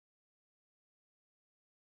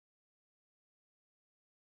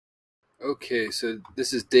Okay, so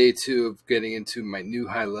this is day 2 of getting into my new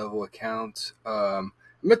HighLevel account. I'm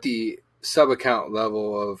at the sub-account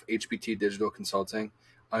level of HBT Digital Consulting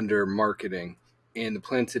under marketing, and the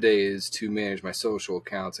plan today is to manage my social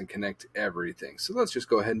accounts and connect everything. So let's just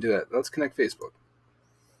go ahead and do it. Let's connect Facebook.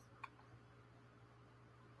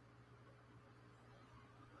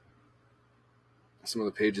 Some of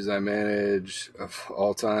the pages I manage of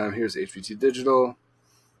all time. Here's HBT Digital.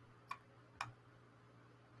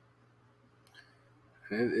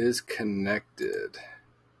 It is connected.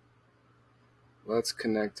 Let's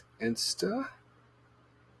connect Insta.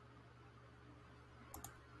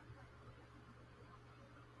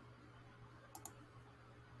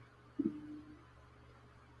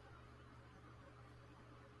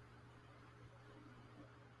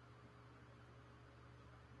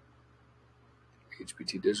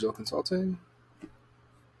 HBT Digital Consulting.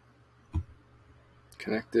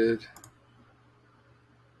 Connected.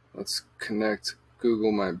 Let's connect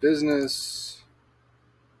Google My Business.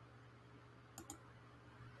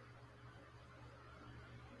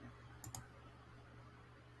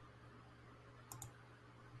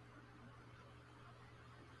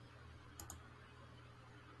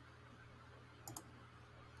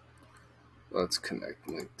 Let's connect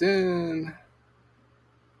LinkedIn.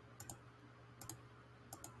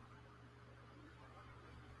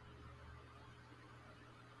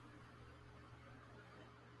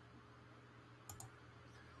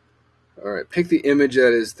 All right, pick the image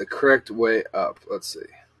that is the correct way up. Let's see.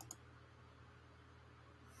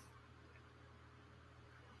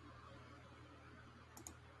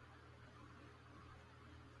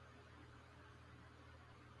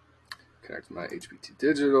 Connect my HBT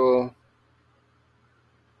Digital.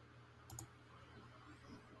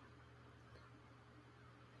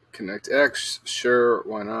 Connect X, sure,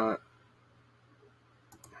 why not?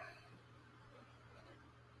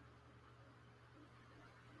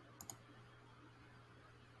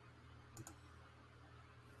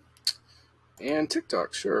 And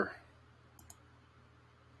TikTok, sure.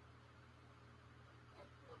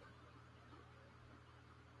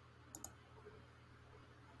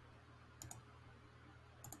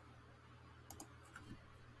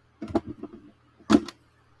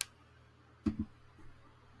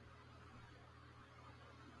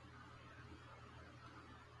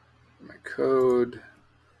 My code.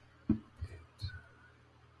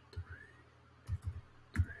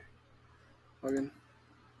 Login.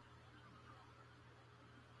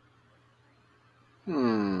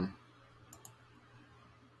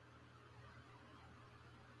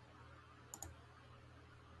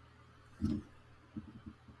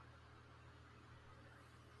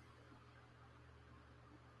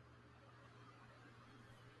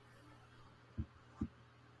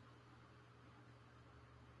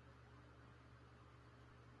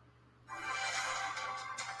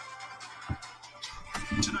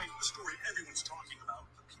 Tonight, the story everyone's talking about,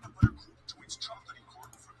 the peanut butter group joins chocolatey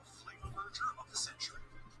court for the flavor merger of the century.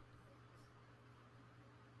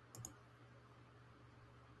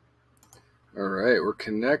 All right, we're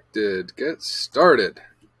connected. Get started.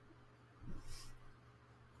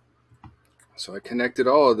 So I connected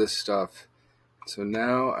all of this stuff. So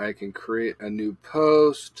now I can create a new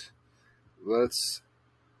post. Let's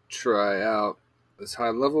try out this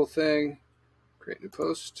HighLevel thing. Create new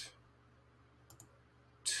post.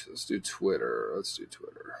 Let's do Twitter. Let's do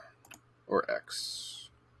Twitter or X.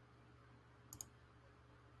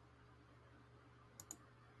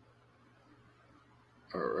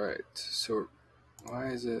 All right. So why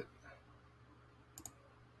is it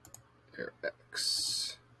here?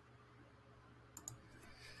 X.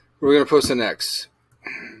 We're going to post an X.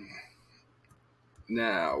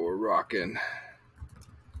 Now we're rocking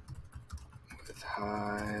with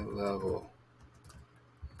HighLevel.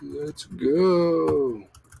 Let's go.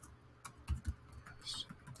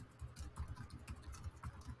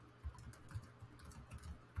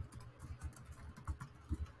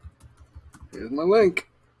 Here's my link.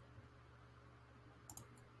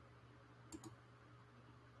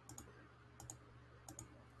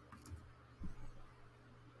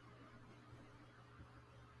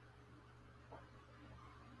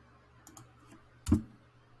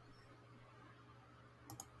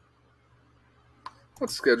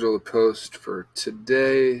 Let's schedule a post for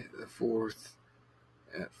today, the 4th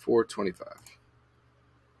at 4:25.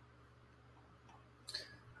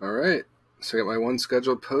 All right, so I got my one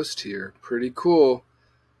scheduled post here. Pretty cool.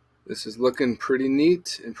 This is looking pretty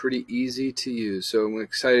neat and pretty easy to use. So I'm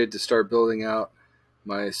excited to start building out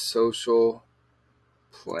my social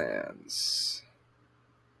plans.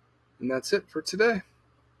 And that's it for today.